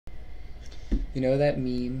You know that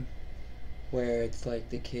meme where it's like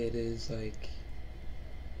the kid is like,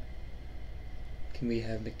 can we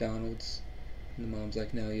have McDonald's? And the mom's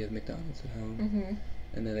like, no, you have McDonald's at home. Mm-hmm.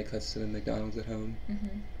 And then it cuts to the McDonald's at home.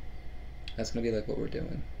 Mm-hmm. That's going to be like what we're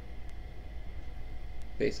doing.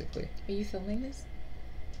 Basically. Are you filming this?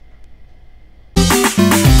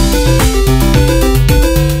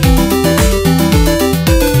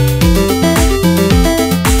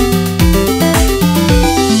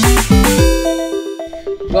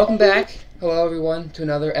 Welcome back. Hello everyone to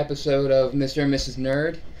another episode of Mr. and Mrs.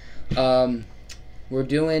 Nerd. We're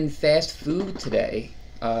doing fast food today.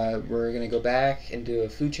 We're going to go back and do a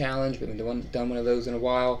food challenge. We haven't done one of those in a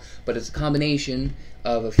while, but it's a combination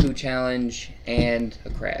of a food challenge and a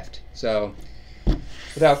craft. So,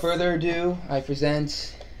 without further ado, I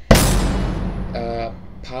present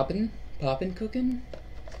Poppin' Cookin'?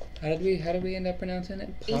 How did we end up pronouncing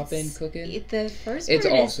it? Poppin' Cookin'? The first It's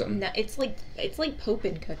part awesome. It's like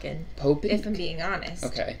Popin' Cookin'. Popin'? If I'm being honest.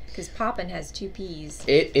 Okay. Because Poppin' has two P's.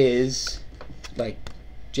 It is like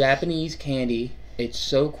Japanese candy. It's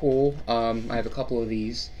so cool. I have a couple of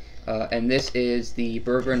these. And this is the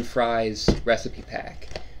burger and fries recipe pack.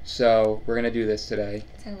 So we're going to do this today.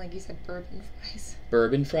 It sounded like you said bourbon fries.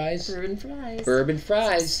 Bourbon fries? Bourbon fries. Bourbon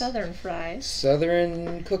fries. Southern fries.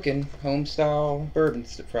 Southern cooking. Home style bourbon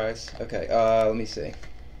fries. Okay, let me see.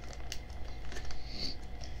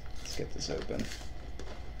 Let's get this open.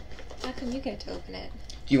 How come you get to open it?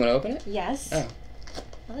 Do you want to open it? Yes. Oh.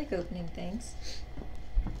 I like opening things.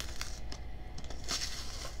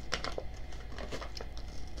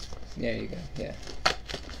 Yeah, you go. Yeah.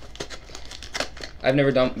 We've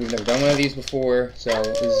never done one of these before, so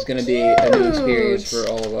this is going to be a new experience for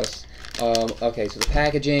all of us. Okay, so the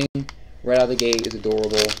packaging right out of the gate is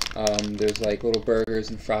adorable. There's like little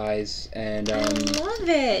burgers and fries and I love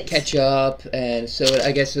it. ketchup and soda.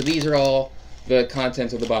 I guess so. These are all the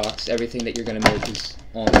contents of the box. Everything that you're going to make is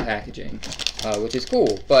on the packaging, which is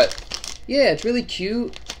cool. But yeah, it's really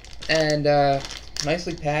cute and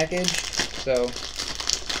nicely packaged. So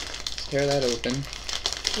let's tear that open.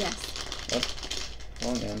 Yes.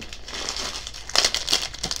 Long end.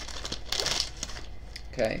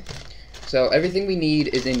 Okay, so everything we need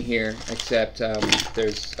is in here, except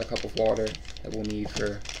there's a cup of water that we'll need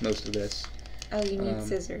for most of this. Oh, you need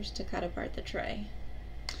scissors to cut apart the tray.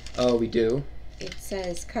 Oh, we do? It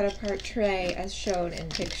says cut apart tray as shown in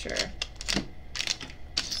picture.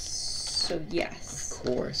 So, yes. Of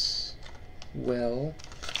course. Well,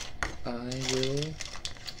 I will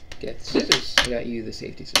get scissors. I got you the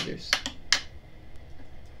safety scissors.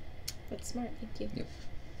 That's smart, thank you.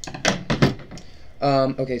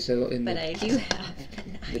 Yep. Okay, so in but I do have a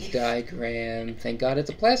knife. the diagram, thank God it's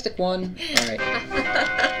a plastic one. Alright.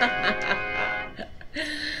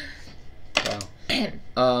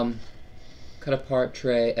 Wow. Cut apart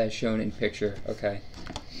tray as shown in picture. Okay.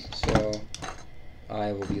 So,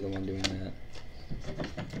 I will be the one doing that.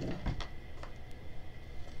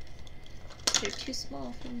 They're too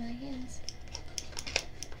small for my hands.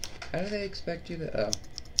 How do they expect you to... Oh.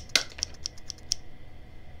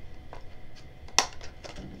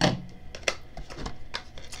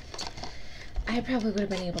 I probably would have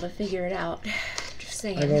been able to figure it out. Just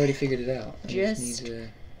saying. I've already figured it out. I Just need to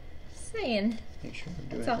saying. make sure I'm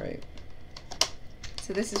doing That's it right.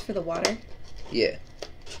 So this is for the water? Yeah.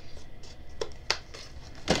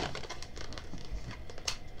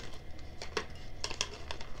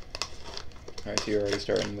 Alright, so you're already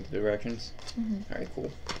starting with the directions? Mm-hmm. Alright, cool.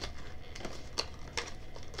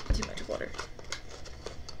 Too much water.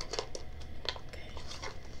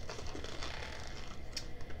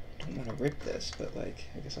 I don't want to rip this, but like,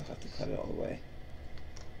 I guess I'll have to cut it all the way.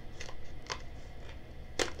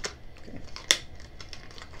 Okay.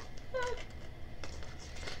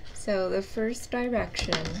 So the first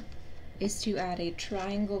direction is to add a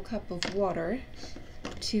triangle cup of water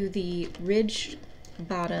to the ridged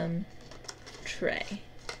bottom tray.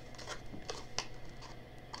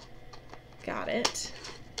 Got it.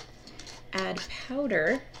 Add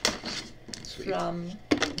powder Sweet. from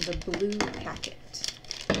the blue packet.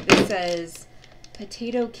 This says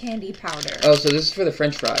potato candy powder. Oh, so this is for the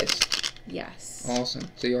French fries. Yes. Awesome.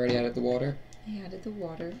 So you already added the water? I added the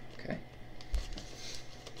water. Okay.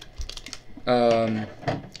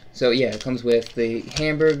 So yeah, it comes with the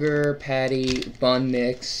hamburger patty bun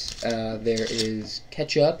mix. There is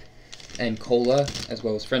ketchup and cola, as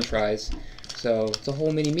well as French fries. So it's a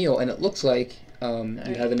whole mini meal, and it looks like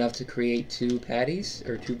you have enough to create 2 patties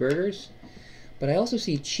or 2 burgers. But I also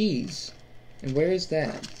see cheese. And where is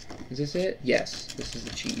that? Is this it? Yes, this is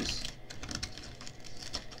the cheese.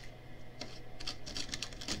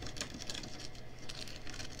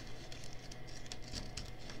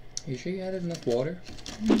 Are you sure you added enough water?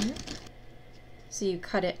 Mm-hmm. So you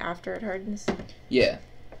cut it after it hardens? Yeah.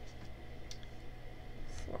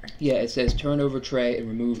 4. Yeah, it says turn over tray and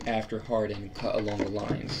remove after harden and cut along the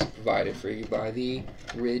lines provided for you by the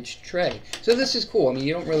ridged tray. So this is cool. I mean,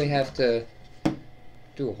 you don't really have to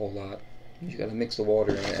do a whole lot. You just gotta mix the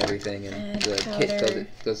water and everything, and the kit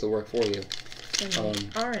does the work for you.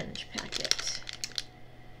 Orange packet.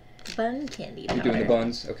 Bun candy powder. You're doing the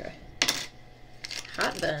buns? Okay.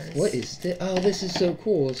 Hot buns. What is this? Oh, this is so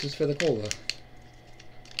cool. This is for the cola.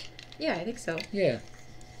 Yeah, I think so. Yeah.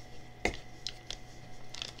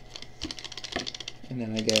 And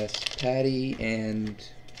then I guess patty and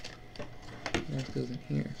what goes in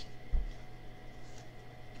here?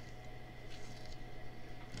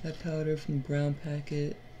 That powder from the brown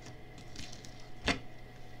packet.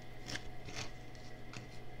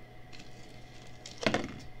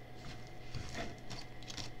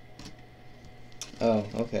 Oh,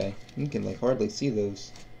 okay. You can like hardly see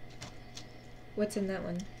those. What's in that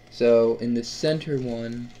one? So in the center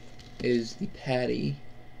one is the patty.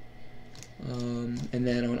 And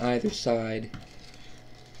then on either side,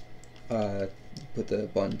 put the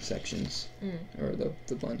bun sections, or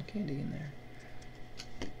the bun candy in there.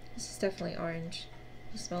 This is definitely orange.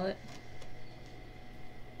 You smell it?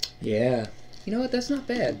 Yeah. You know what? That's not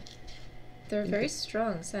bad. They're very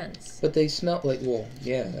strong scents. But they smell like, well,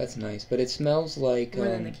 yeah, that's nice. But it smells like... More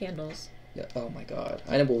than the candles. Yeah, oh my god.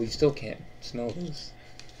 I know, but we still can't smell those.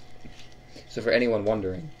 So for anyone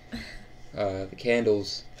wondering, the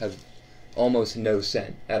candles have almost no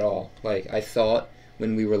scent at all. Like, I thought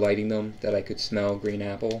when we were lighting them that I could smell green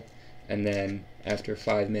apple, and then after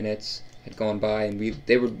 5 minutes had gone by and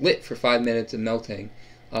they were lit for 5 minutes and melting,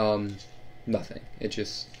 nothing. It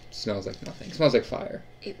just smells like nothing. It smells like fire.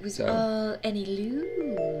 It was all an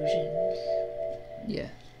illusion. Yeah.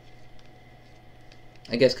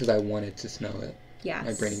 I guess because I wanted to smell it. Yes.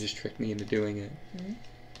 My brain just tricked me into doing it. Mm-hmm.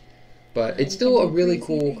 But it's still a really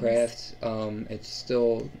cool craft. It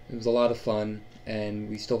was a lot of fun, and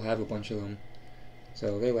we still have a bunch of them.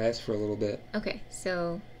 So they last for a little bit. Okay,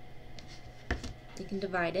 so you can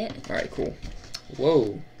divide it. Alright, cool.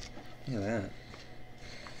 Whoa. Look at that.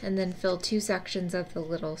 And then fill 2 sections of the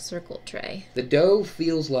little circle tray. The dough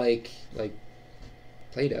feels like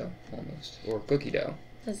Play-Doh, almost. Or cookie dough.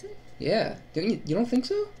 Does it? Yeah. You don't think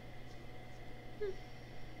so? It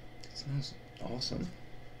smells awesome.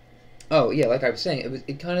 Oh, yeah, like I was saying,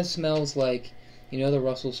 it kind of smells like, you know the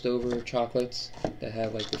Russell Stover chocolates that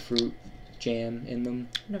have, like, the fruit jam in them?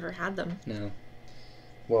 Never had them. No.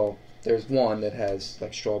 Well, there's one that has,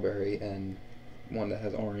 like, strawberry and one that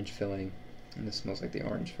has orange filling. And this smells like the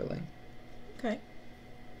orange filling. Okay.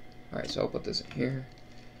 Alright, so I'll put this in here.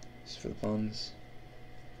 This is for the buns.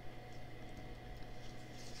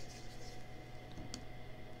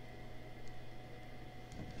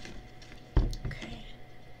 Okay.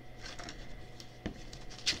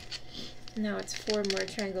 Now it's 4 more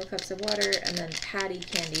triangle cups of water and then patty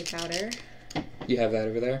candy powder. You have that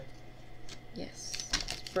over there? Yes.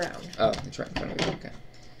 It's brown. Oh, it's right in front of you. Okay.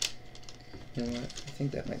 You know what? I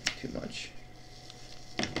think that might be too much.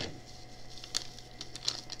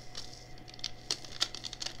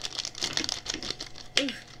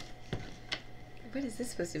 Oof. What is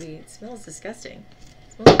this supposed to be? It smells disgusting.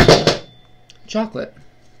 It smells like... Chocolate.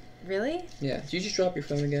 Really? Yeah. Did you just drop your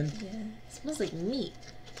phone again? Yeah. It smells like meat.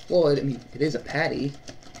 Well, I mean, it is a patty,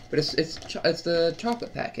 but it's the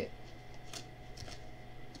chocolate packet.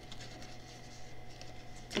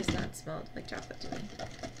 It does not smell like chocolate to me.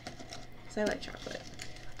 Because I like chocolate.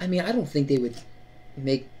 I mean, I don't think they would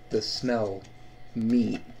make the smell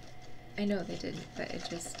meat. I know they did, but it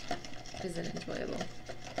just isn't enjoyable.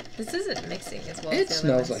 This isn't mixing as well as It the other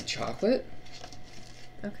smells ones. like chocolate.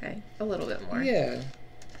 Okay, a little bit more. Yeah.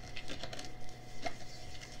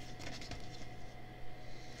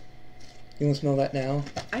 You want to smell that now?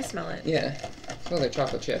 I smell it. Yeah. It smells like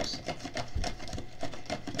chocolate chips.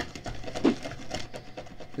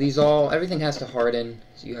 Everything has to harden.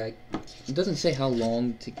 So it doesn't say how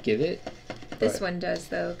long to give it. This one does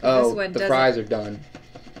though. Oh, this one the fries are done.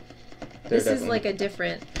 This is like a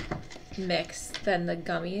different mix than the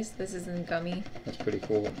gummies. This isn't gummy. That's pretty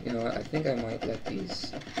cool. You know what? I think I might let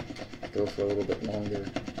these go for a little bit longer.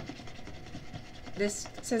 This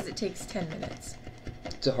says it takes 10 minutes.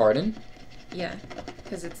 To harden? Yeah,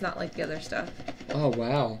 because it's not like the other stuff. Oh,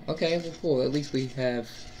 wow. Okay, well, cool. At least we have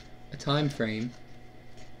a time frame.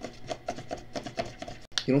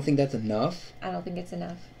 You don't think that's enough? I don't think it's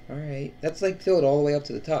enough. Alright. That's like fill it all the way up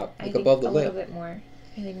to the top. I Like think above the a lip. little bit more.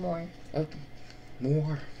 I think more. Oh,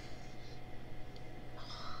 more.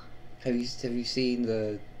 Have you seen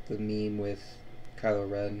the meme with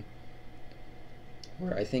Kylo Ren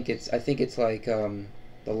Where I think it's like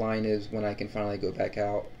the line is when I can finally go back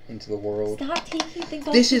out into the world. Stop taking things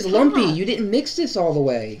off This the is top. lumpy. You didn't mix this all the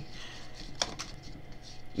way.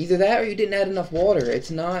 Either that or you didn't add enough water. It's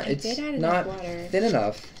not. I It's did add not enough water. thin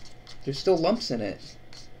enough. There's still lumps in it.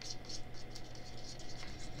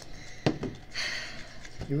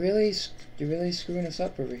 You're really screwing us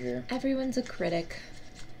up over here. Everyone's a critic.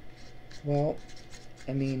 Well,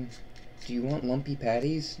 I mean, do you want lumpy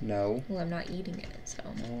patties? No. Well, I'm not eating it, so.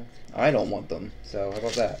 No. I don't want them. So how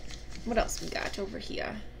about that? What else we got over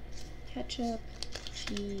here? Ketchup,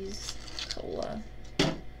 cheese, cola.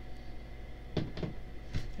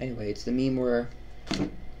 Anyway, it's the meme where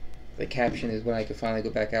the caption is when I could finally go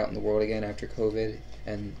back out in the world again after COVID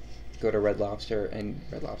and go to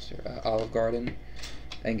Olive Garden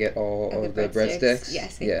and get all of the breadsticks.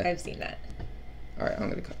 Yes, yeah. I've seen that. All right, I'm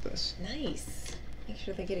gonna cut this. Nice. Make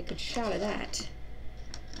sure they get a good shot of that.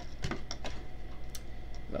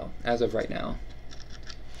 Well, as of right now,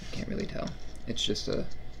 I can't really tell. It's just a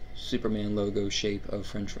Superman logo shape of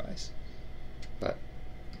French fries, but.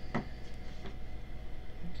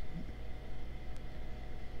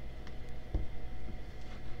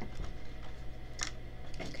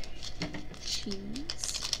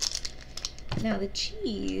 Cheese. Now the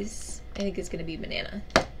cheese, I think is going to be banana.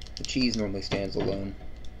 The cheese normally stands alone.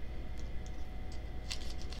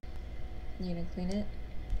 You gonna clean it?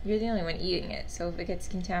 You're the only one eating it, so if it gets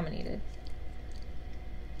contaminated.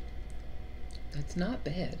 That's not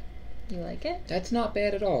bad. You like it? That's not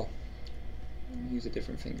bad at all. Use a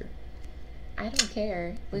different finger. I don't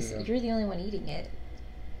care. Listen, Yeah. you're the only one eating it.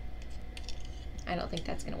 I don't think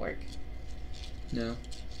that's gonna work. No?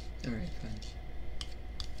 Alright, fine.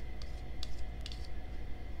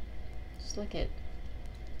 Just look it.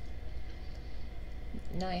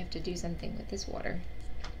 Now I have to do something with this water.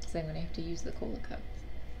 Because I'm going to have to use the cola cup.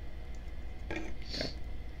 Okay,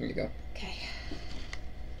 here you go. Okay.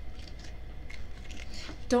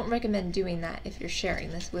 Don't recommend doing that if you're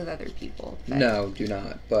sharing this with other people. But No, do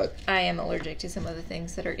not, but I am allergic to some of the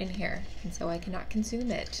things that are in here, and so I cannot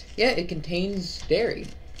consume it. yeah, it contains dairy.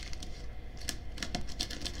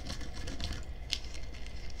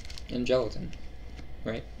 And gelatin,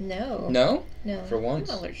 right? No. No? No. For once?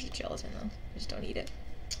 I'm allergic to gelatin, though. I just don't eat it.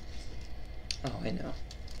 Oh, I know.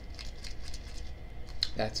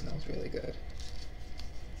 That smells really good.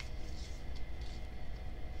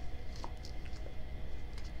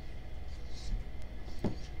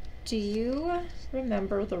 Do you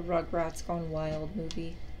remember the Rugrats Gone Wild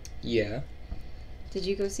movie? Yeah. Did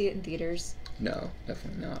you go see it in theaters? No,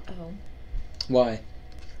 definitely not. Oh. Why?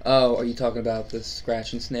 Oh, are you talking about the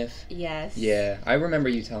scratch and sniff? Yes. Yeah, I remember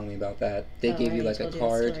you telling me about that. They gave you like a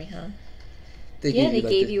card. Story, huh? They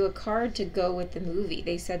gave you a card to go with the movie.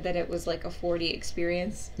 They said that it was like a 4D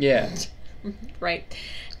experience. Yeah. Right.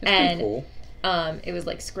 That's And pretty cool. it was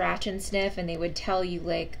like scratch and sniff, and they would tell you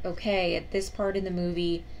like, okay, at this part in the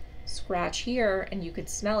movie, scratch here, and you could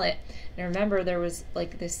smell it. And I remember there was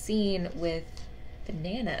like this scene with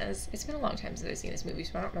bananas. It's been a long time since I've seen this movie,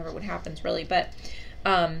 so I don't remember what happens really, but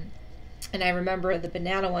and I remember the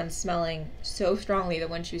banana one smelling so strongly that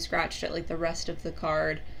when she scratched it, like the rest of the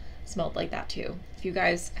card smelled like that too. If you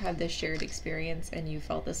guys have this shared experience and you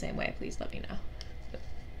felt the same way, please let me know.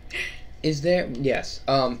 Is there, yes,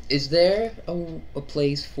 is there a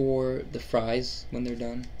place for the fries when they're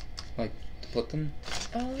done? Like, to put them?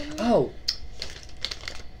 Oh!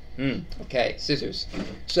 Okay, scissors.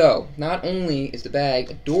 So, not only is the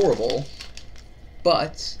bag adorable,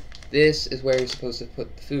 but this is where you're supposed to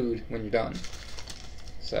put the food when you're done.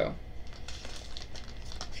 So,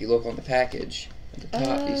 if you look on the package, at the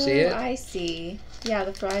top, do you see it? I see. Yeah,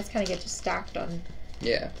 the fries kind of get just stacked on.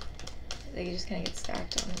 Yeah. They just kind of get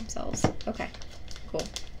stacked on themselves. Okay, cool.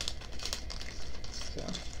 So.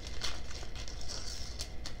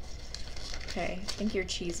 Okay, I think your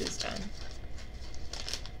cheese is done.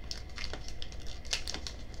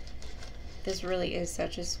 This really is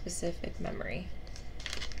such a specific memory.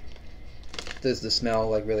 Does the smell,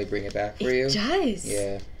 like, really bring it back for you? It does!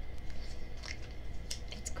 Yeah.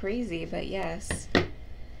 It's crazy, but yes.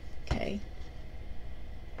 Okay.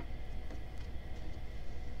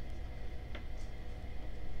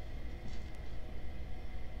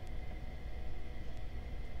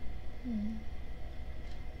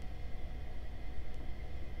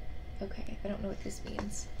 Okay, I don't know what this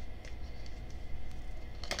means.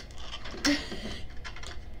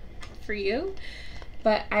 For you?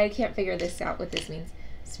 But I can't figure this out, what this means.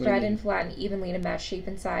 Spread and flatten evenly to match shape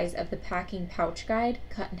and size of the packing pouch guide,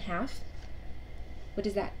 cut in half. What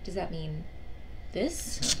does that mean?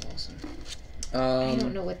 This? That's awesome. I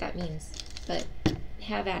don't know what that means, but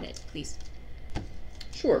have at it, please.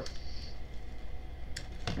 Sure.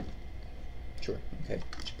 Sure. Okay.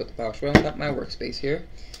 Just put the box right on my workspace here.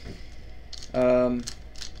 I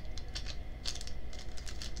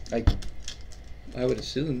would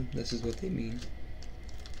assume this is what they mean.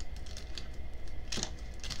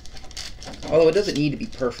 Although it doesn't need to be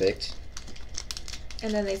perfect.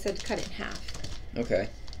 And then they said cut it in half. Okay.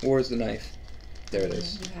 Where's the knife? There it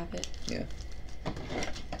is. You have it. Yeah.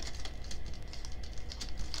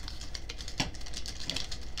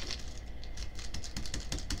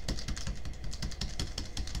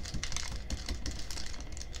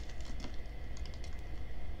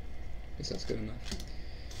 Guess that's good enough.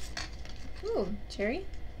 Ooh, cherry?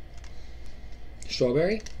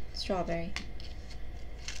 Strawberry? Strawberry.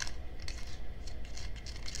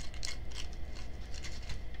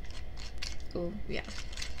 Ooh, yeah.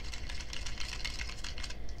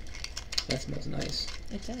 That smells nice.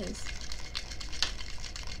 It does.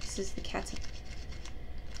 This is the catsup.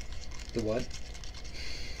 The what?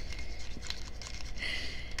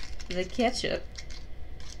 The ketchup.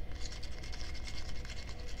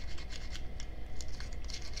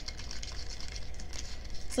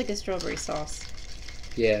 It's like a strawberry sauce.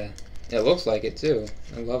 Yeah. It looks like it too.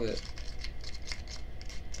 I love it.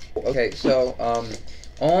 Okay, so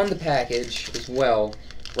on the package as well,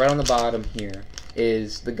 right on the bottom here,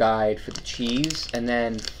 is the guide for the cheese, and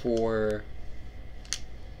then for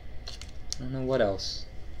I don't know what else.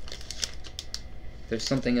 There's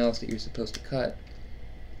something else that you're supposed to cut.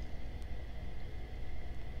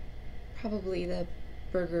 Probably the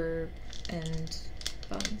burger and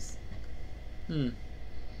buns.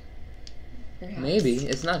 Perhaps. Maybe.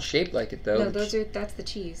 It's not shaped like it though. No, that's the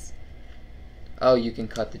cheese. Oh, you can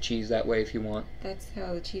cut the cheese that way if you want. That's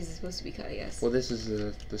how the cheese is supposed to be cut, yes. Well, this is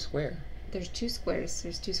the square. There's two squares.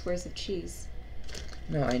 There's 2 squares of cheese.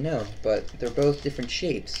 No, I know, but they're both different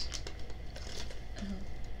shapes. Oh,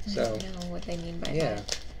 So, I don't know what they mean by yeah.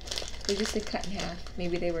 that. They just said cut in half.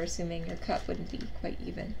 Maybe they were assuming your cut wouldn't be quite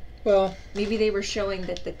even. Well, Maybe they were showing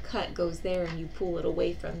that the cut goes there and you pull it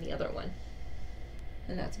away from the other one.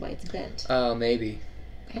 And that's why it's bent. oh, maybe.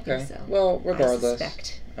 I Okay. think so. Well, regardless, I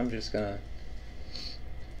suspect. I'm just gonna.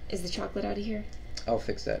 Is the chocolate out of here? I'll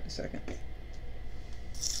fix that in a second.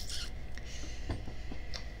 Just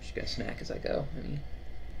gonna snack as I go. I mean,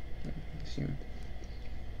 I assume.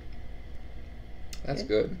 That's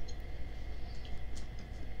good.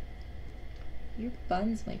 Your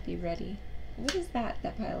buns might be ready. What is that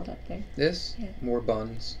piled up there? This Yeah. more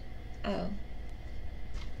buns. Oh.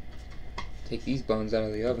 Take these buns out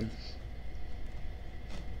of the oven.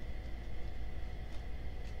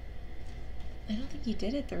 I don't think you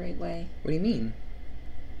did it the right way. What do you mean?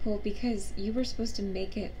 Well, because you were supposed to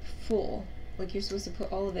make it full. Like, you're supposed to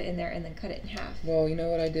put all of it in there and then cut it in half. Well, you know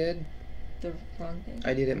what I did? The wrong thing.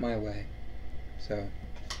 I did it my way. So,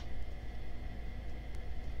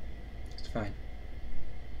 it's fine.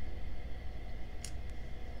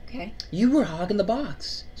 Okay. You were hogging the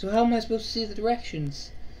box. So how am I supposed to see the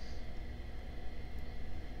directions?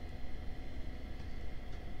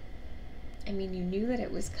 I mean, you knew that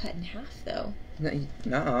it was cut in half, though.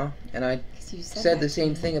 Nuh-uh. And I 'Cause you said that the to same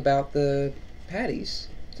me. thing about the patties,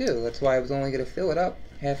 too. That's why I was only going to fill it up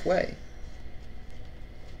halfway.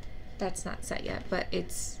 That's not set yet, but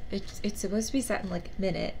it's supposed to be set in like a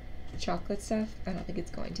minute. Chocolate stuff, I don't think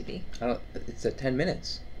it's going to be. It's at 10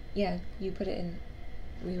 minutes. Yeah, you put it in.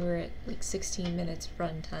 We were at like 16 minutes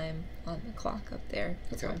run time on the clock up there.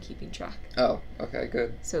 That's how Okay. I'm keeping track. Oh, okay,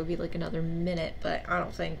 good. So it'd be like another minute, but I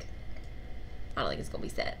don't think it's gonna be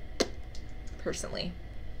set. Personally,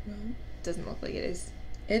 doesn't look like it is.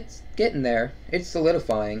 It's getting there. It's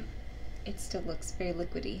solidifying. It still looks very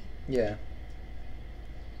liquidy. Yeah.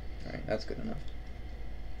 Alright, that's good enough.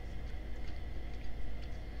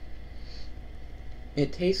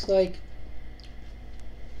 It tastes like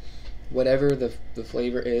whatever the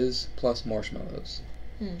flavor is plus marshmallows.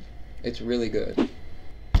 It's really good. I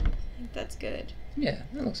think that's good. Yeah,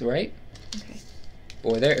 that looks right. Okay.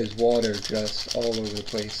 Boy, there is water just all over the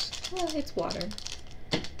place. Well, it's water.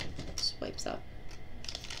 Just wipes up.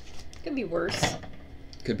 Could be worse.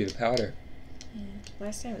 Could be the powder. Yeah.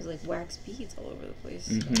 Last time it was like wax beads all over the place.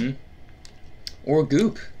 Mm-hmm. Or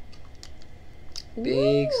goop.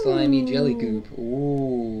 Big slimy jelly goop.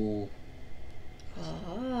 Ooh.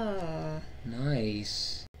 Ah.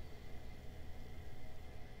 Nice.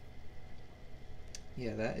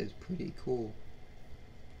 Yeah, that is pretty cool.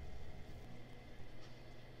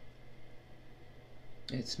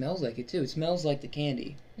 It smells like it too. It smells like the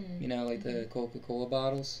candy. You know, like the Coca-Cola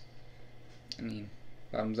bottles. I mean,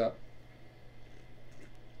 thumbs up.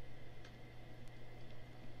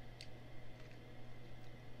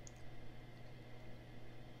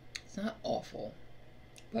 It's not awful,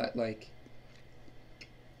 but like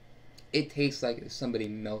it tastes like if somebody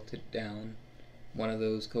melted down one of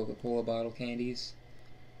those Coca-Cola bottle candies.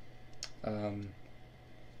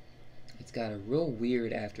 It's got a real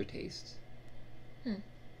weird aftertaste.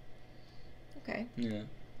 Okay. Yeah.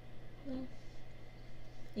 Well,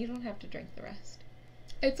 you don't have to drink the rest.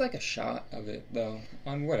 It's like a shot of it, though.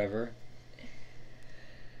 On whatever.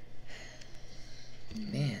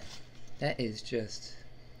 Man, that is just...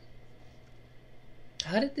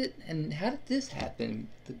 How did this happen?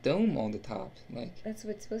 The dome on the top, like... That's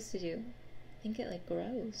what it's supposed to do. I think it, like,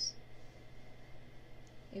 grows.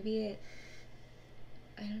 Maybe it...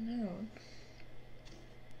 I don't know.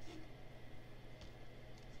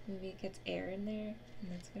 Maybe it gets air in there,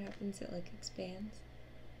 and that's what happens. It, like, expands.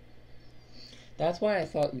 That's why I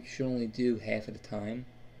thought we should only do half at a time.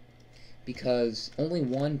 Because only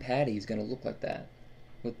one patty is going to look like that.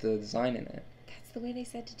 With the design in it. That's the way they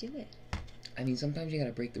said to do it. I mean, sometimes you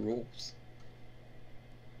gotta break the rules.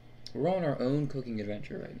 We're on our own cooking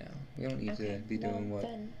adventure right now. We don't need to be doing what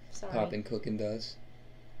Poppin' Cookin' does.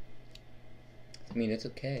 I mean, it's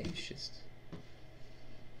okay. It's just...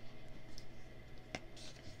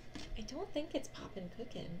 I don't think it's Poppin'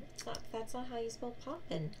 Cookin'. It's not. That's not how you spell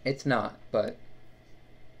Poppin'. It's not, but...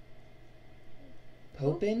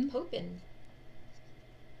 Popin'? Popin'.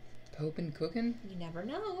 Popin' Cookin'? You never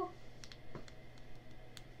know.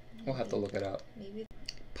 We'll have to look it up. Maybe.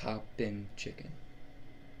 Poppin' Chicken.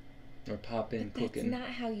 Or Poppin' Cookin'. That's not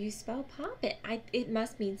how you spell Poppin'. It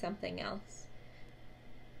must mean something else.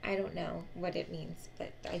 I don't know what it means,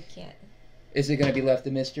 but I can't. Is it going to be left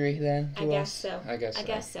a mystery then? I guess so. I guess so. I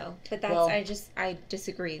guess so. But that's, well, I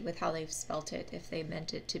disagree with how they've spelt it if they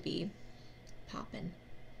meant it to be Poppin'.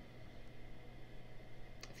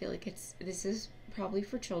 I feel like this is probably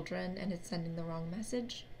for children and it's sending the wrong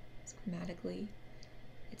message. It's grammatically,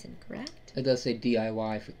 it's incorrect. It does say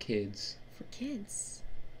DIY for kids. For kids.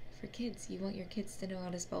 For kids. You want your kids to know how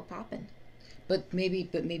to spell Poppin'. But maybe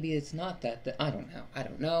it's not that. I don't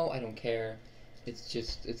know. I don't care. It's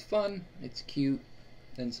just, it's fun. It's cute.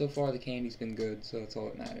 And so far the candy's been good, so that's all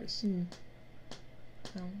that matters.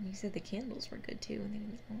 Well, you said the candles were good too.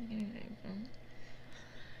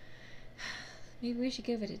 Maybe we should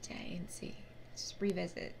give it a day and see. Just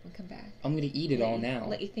revisit and come back. I'm going to eat it all now.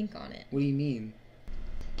 Let you think on it. What do you mean?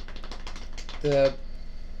 The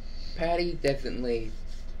patty definitely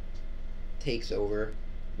takes over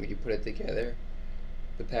when you put it together.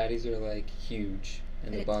 The patties are like huge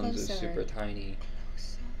and the buns are super tiny.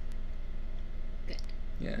 Closer. Good.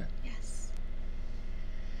 Yeah. Yes.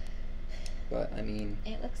 But I mean,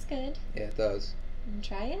 it looks good. Yeah, it does. You want to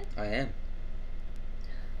try it? I am.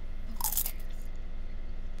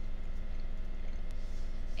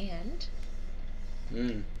 And?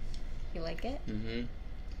 You like it? Mm-hmm.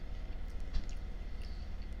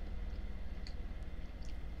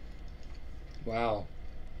 Wow.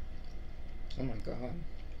 Oh my god.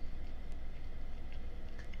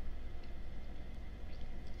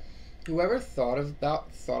 Whoever thought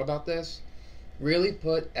about this really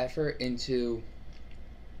put effort into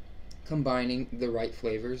combining the right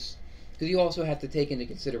flavors, because you also have to take into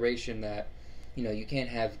consideration that, you know, you can't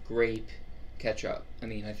have grape ketchup. I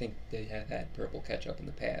mean, I think they have had purple ketchup in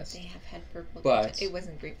the past. They have had purple but ketchup. It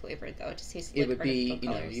wasn't grape flavored though. It just tasted like it would be, you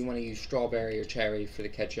know, you want to use strawberry or cherry for the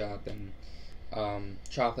ketchup, and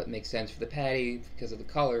chocolate makes sense for the patty because of the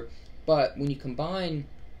color. But when you combine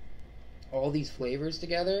all these flavors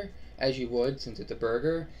together, as you would since it's a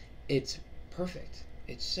burger, it's perfect.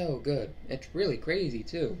 It's so good. It's really crazy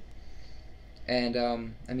too. And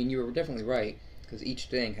I mean, you were definitely right, because each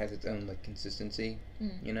thing has its own like consistency,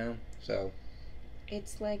 you know. So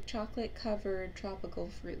it's like chocolate covered tropical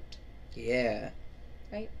fruit. Yeah.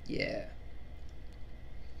 Right? Yeah.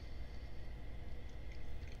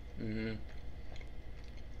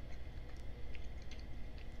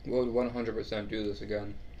 We'll 100% do this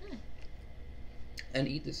again. And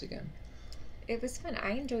eat this again. It was fun.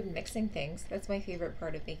 I enjoyed mixing things. That's my favorite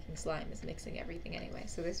part of making slime, is mixing everything anyway.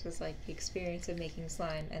 So this was like the experience of making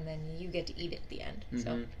slime, and then you get to eat it at the end.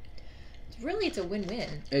 So it's a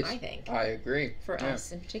win-win, I think. I agree. For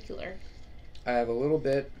us in particular. I have a little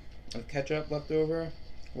bit of ketchup left over, a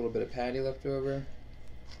little bit of patty left over.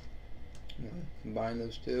 Combine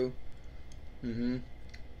those two. Down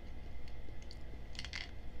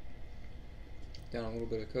a little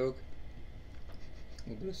bit of Coke. A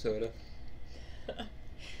little bit of soda. A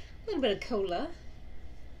little bit of cola.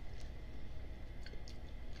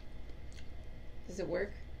 Does it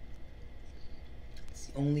work? It's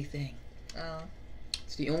the only thing. Oh.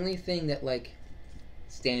 It's the only thing that, like,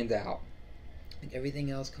 stands out. Like, everything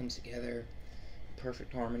else comes together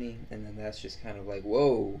perfect harmony, and then that's just kind of like,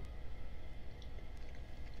 whoa.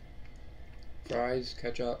 Fries,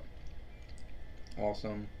 ketchup,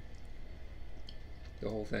 awesome. The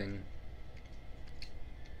whole thing.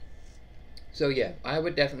 So yeah, I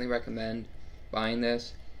would definitely recommend buying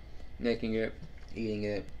this, making it, eating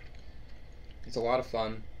it. It's a lot of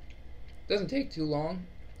fun. Doesn't take too long,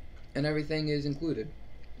 and everything is included.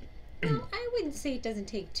 No, I wouldn't say it doesn't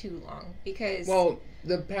take too long, because... Well,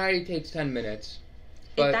 the patty takes 10 minutes.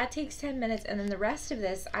 If But that takes 10 minutes, and then the rest of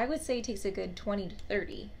this, I would say takes a good 20 to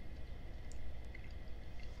 30.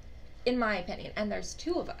 In my opinion. And there's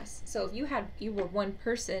 2 of us. So if you were one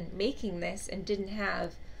person making this and didn't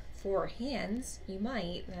have 4 hands, you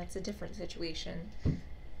might. That's a different situation.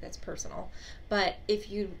 That's personal. But if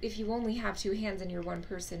you only have 2 hands and you're one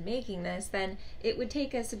person making this, then it would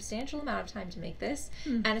take a substantial amount of time to make this.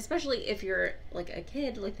 And especially if you're like a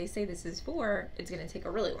kid, like they say this is for, it's going to take a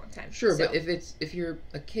really long time. Sure, so. But if you're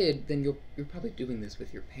a kid, then you're probably doing this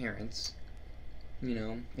with your parents. You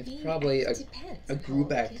know, it's probably a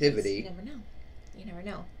group activity. You never know. You never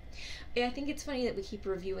know. I think it's funny that we keep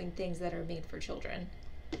reviewing things that are made for children.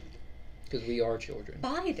 Because we are children.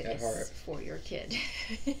 Buy this for your kid.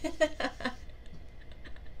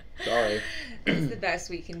 Sorry. It's the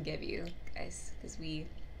best we can give you, guys. Because we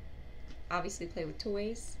obviously play with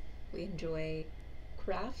toys. We enjoy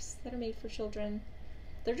crafts that are made for children.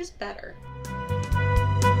 They're just better.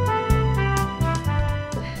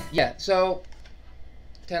 Yeah, so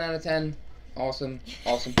 10 out of 10. Awesome.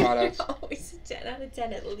 Awesome products. Always a 10 out of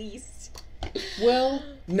 10 at least. Well,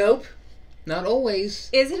 nope. Not always.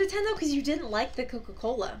 Is it a 10 though? Because you didn't like the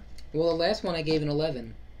Coca-Cola. Well, the last one I gave an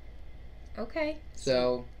 11. Okay.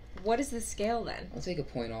 So. What is the scale then? I'll take a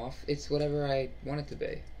point off. It's whatever I want it to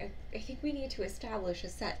be. I think we need to establish a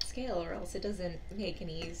set scale, or else it doesn't make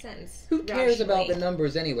any sense. Who cares about the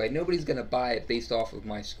numbers anyway? Nobody's gonna buy it based off of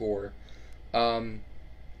my score. I would.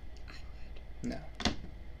 No.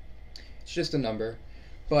 It's just a number.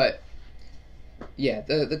 But yeah,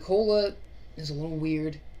 the cola is a little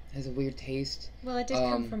weird. Has a weird taste. Well, it did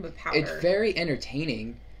come from a powder. It's very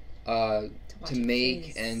entertaining to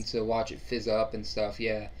make and to watch it fizz up and stuff.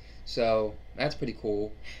 Yeah, so that's pretty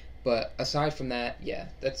cool. But aside from that, yeah,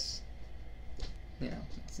 that's, you know,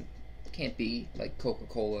 it can't be like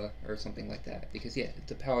Coca-Cola or something like that, because yeah,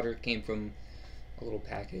 the powder came from a little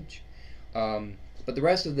package. But the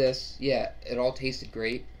rest of this, yeah, it all tasted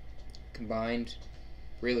great, combined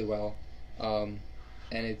really well, and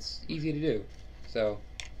it's easy to do. So.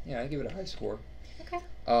 Yeah, I give it a high score. Okay.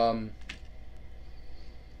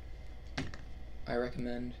 I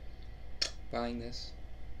recommend buying this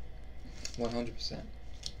 100%.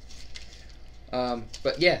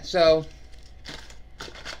 But yeah, so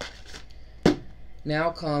now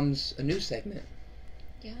comes a new segment.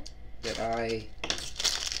 Yeah. That I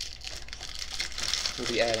will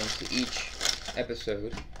be adding to each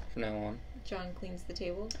episode from now on. John cleans the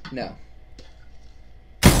table? No.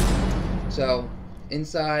 So,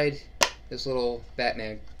 inside this little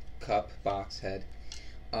Batman cup box head,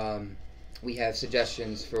 we have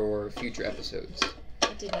suggestions for future episodes.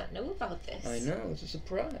 I did not know about this. I know, it's a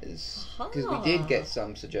surprise. Uh-huh. Because we did get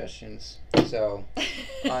some suggestions. So,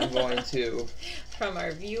 I'm going to... From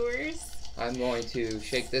our viewers? I'm going to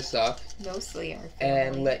shake this up. Mostly our family.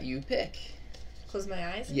 And let you pick. Close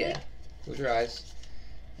my eyes? Yeah. Close your eyes.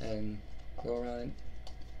 And go around.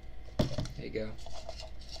 There you go.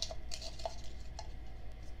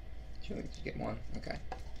 Should we get one? Okay.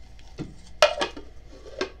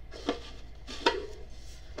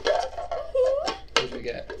 What did we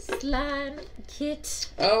get? Slime kit.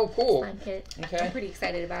 Oh, cool. Slime kit. Okay. I'm pretty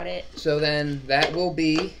excited about it. So then that will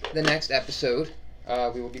be the next episode.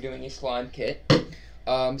 We will be doing a slime kit.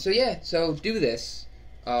 So yeah, so do this.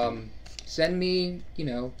 Send me, you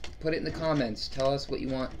know, put it in the comments. Tell us what you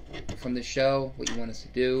want from the show, what you want us to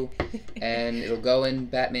do, and it'll go in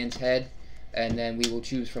Batman's head, and then we will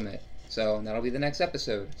choose from it. So that'll be the next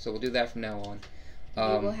episode. So we'll do that from now on.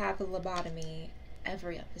 We will have a lobotomy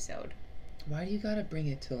every episode. Why do you gotta bring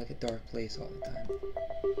it to like a dark place all the time?